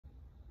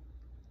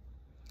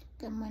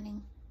Good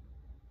morning.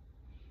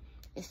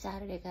 It's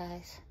Saturday,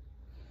 guys.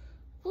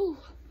 Whew.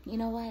 You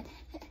know what?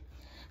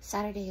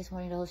 Saturday is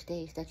one of those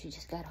days that you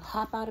just gotta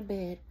hop out of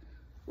bed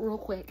real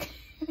quick.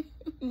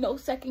 No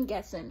second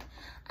guessing.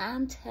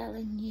 I'm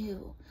telling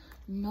you,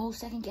 no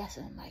second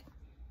guessing. Like,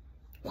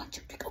 1,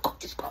 2, 3, go,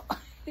 just go.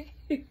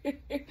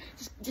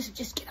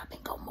 just get up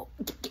and go,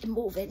 get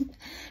moving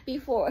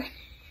before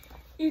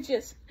you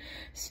just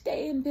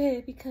stay in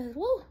bed because,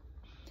 woo.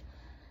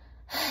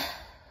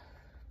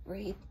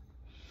 Breathe.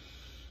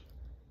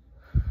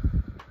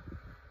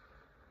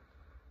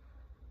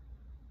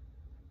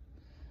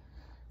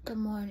 Good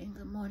morning,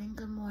 good morning,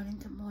 good morning,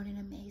 good morning,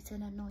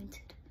 amazing,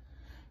 anointed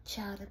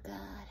child of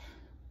God.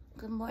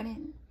 Good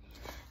morning.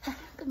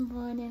 Good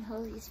morning,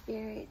 Holy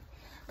Spirit.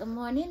 Good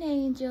morning,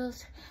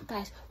 angels.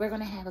 Guys, we're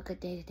going to have a good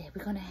day today.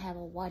 We're going to have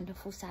a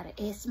wonderful Saturday.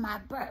 It's my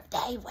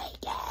birthday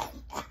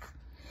weekend.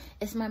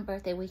 It's my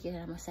birthday weekend.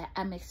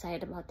 I'm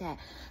excited about that.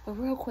 But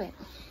real quick,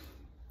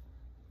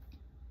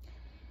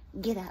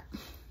 get up.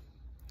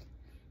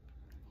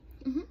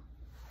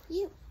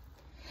 You.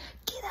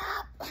 Get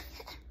up.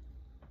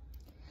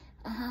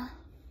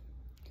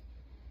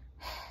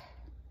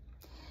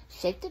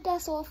 Shake the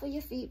dust off of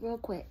your feet real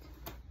quick.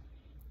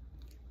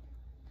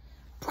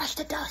 Brush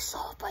the dust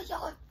off of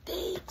your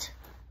feet.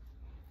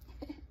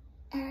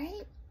 All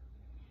right?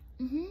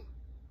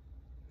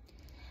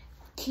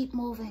 Keep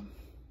moving.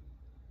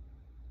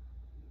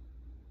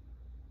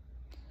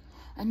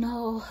 I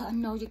know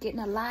you're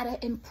getting a lot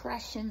of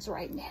impressions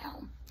right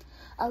now.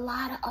 A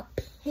lot of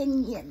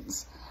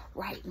opinions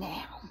right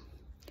now.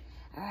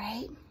 All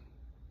right?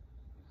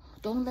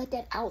 Don't let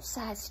that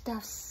outside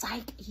stuff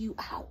psych you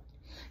out.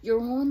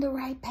 You're on the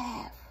right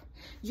path.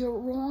 You're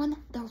on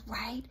the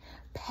right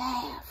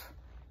path.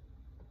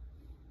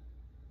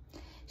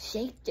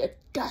 Shake the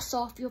dust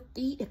off your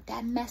feet. If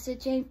that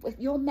message ain't, if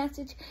your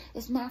message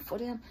is not for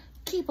them,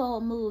 keep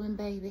on moving,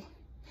 baby.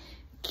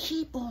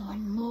 Keep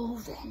on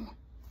moving.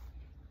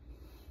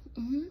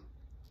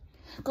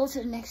 Go to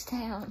the next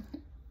town.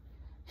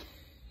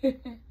 All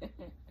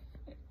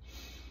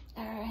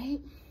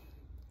right?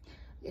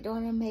 You're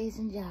doing an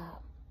amazing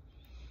job.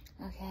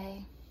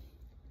 Okay?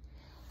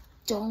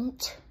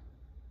 Don't.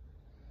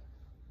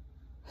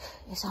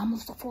 It's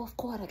almost the fourth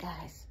quarter,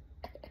 guys.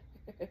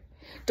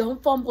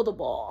 Don't fumble the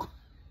ball.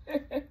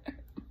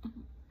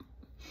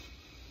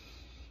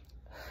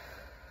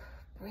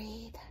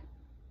 Breathe.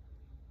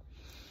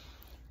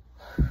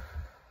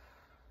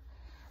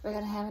 We're going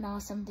to have an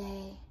awesome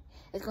day.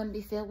 It's going to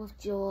be filled with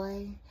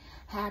joy,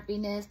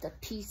 happiness, the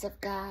peace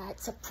of God,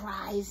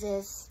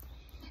 surprises.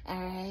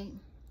 All right?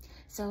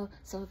 So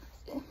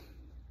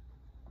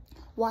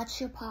watch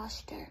your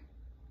posture.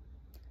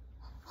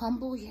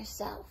 Humble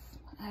yourself,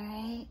 all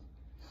right?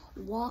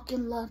 Walk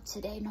in love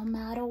today, no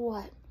matter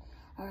what,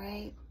 all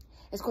right?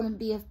 It's going to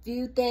be a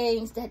few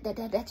things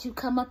that you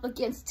come up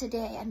against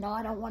today. I know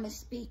I don't want to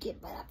speak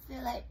it, but I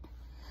feel like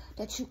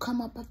that you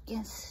come up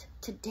against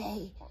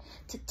today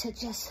to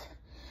test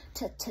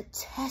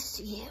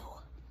you,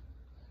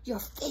 your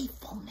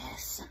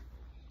faithfulness.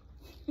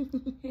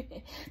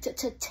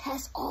 to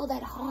test all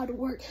that hard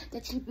work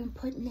that you've been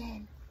putting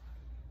in.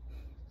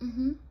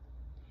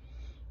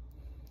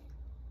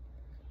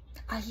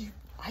 Are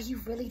you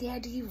really there?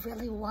 Do you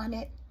really want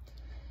it?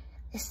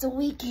 It's the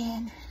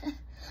weekend,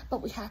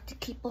 but we have to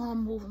keep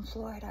on moving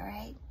forward, all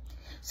right?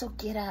 So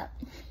get up.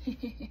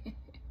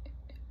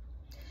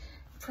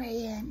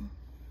 Pray in,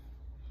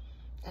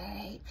 all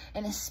right?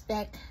 And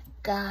expect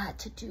God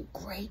to do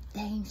great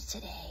things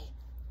today.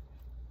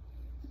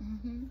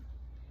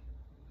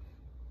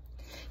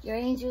 Your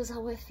angels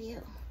are with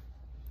you.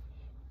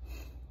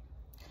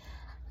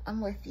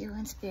 I'm with you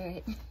in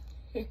spirit.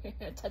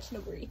 Touch and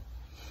agree.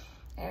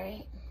 All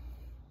right.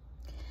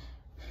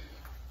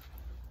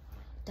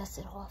 Dust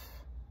it off.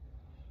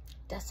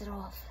 Dust it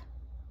off.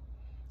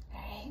 All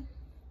right.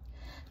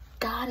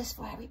 God is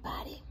for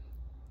everybody.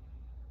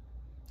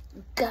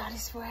 God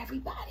is for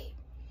everybody.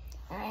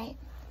 All right.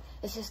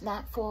 It's just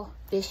not for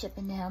Bishop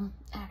and them.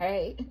 All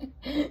right.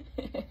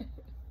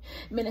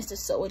 Minister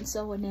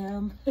so-and-so and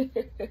them.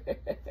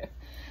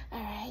 All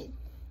right.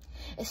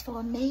 It's for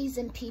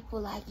amazing people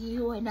like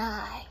you and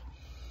I.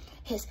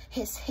 His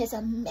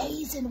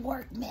amazing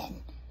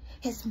workmen.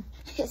 His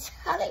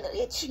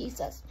hallelujah,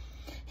 Jesus.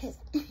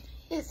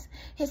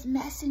 His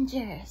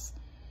messengers.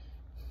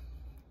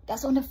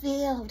 That's on the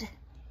field.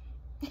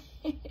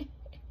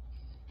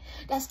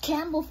 That's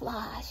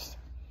camouflage.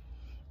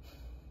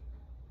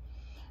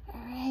 All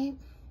right.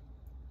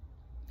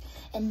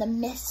 In the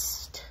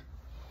midst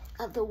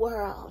of the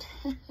world,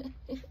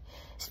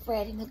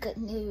 spreading the good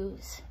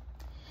news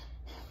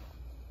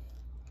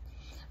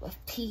with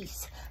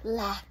peace,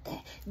 laughter,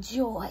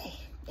 joy,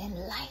 and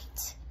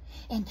light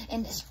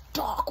in this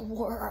dark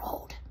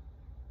world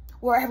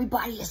where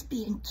everybody is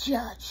being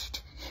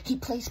judged. He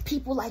placed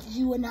people like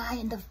you and I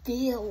in the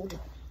field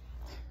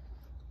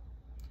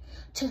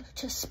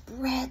to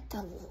spread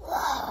the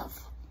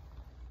love,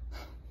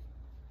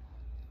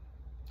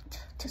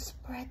 to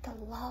spread the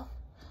love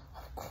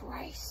of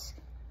Christ.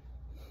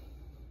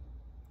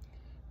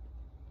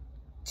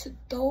 to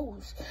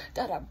those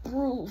that are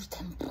bruised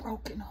and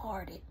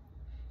brokenhearted.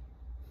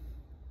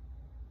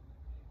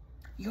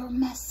 Your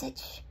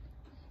message,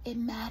 it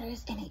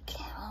matters and it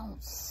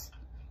counts.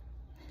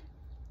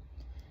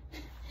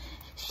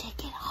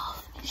 Shake it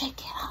off, shake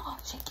it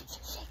off, shake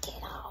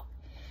it off.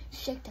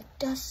 Shake the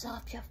dust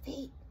off your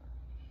feet.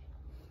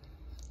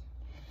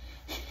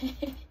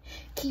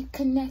 Keep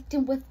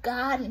connecting with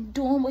God and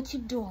doing what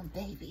you're doing,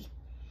 baby.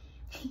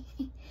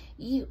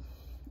 You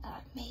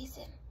are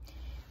amazing.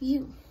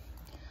 You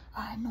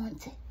are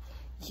anointed.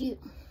 You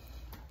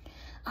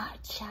are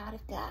a child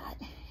of God.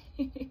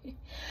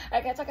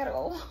 I guess I gotta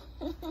go.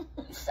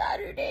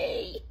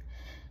 Saturday.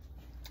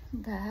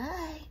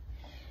 Bye.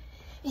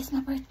 It's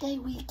my birthday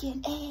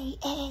weekend. Hey,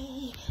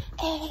 hey,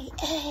 hey,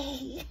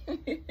 hey.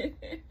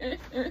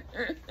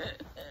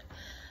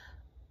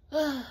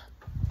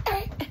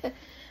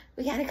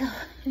 We gotta go.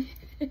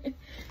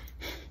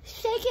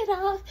 Shake it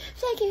off,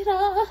 shake it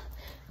off.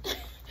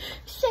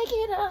 Shake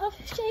it off,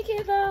 shake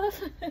it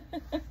off.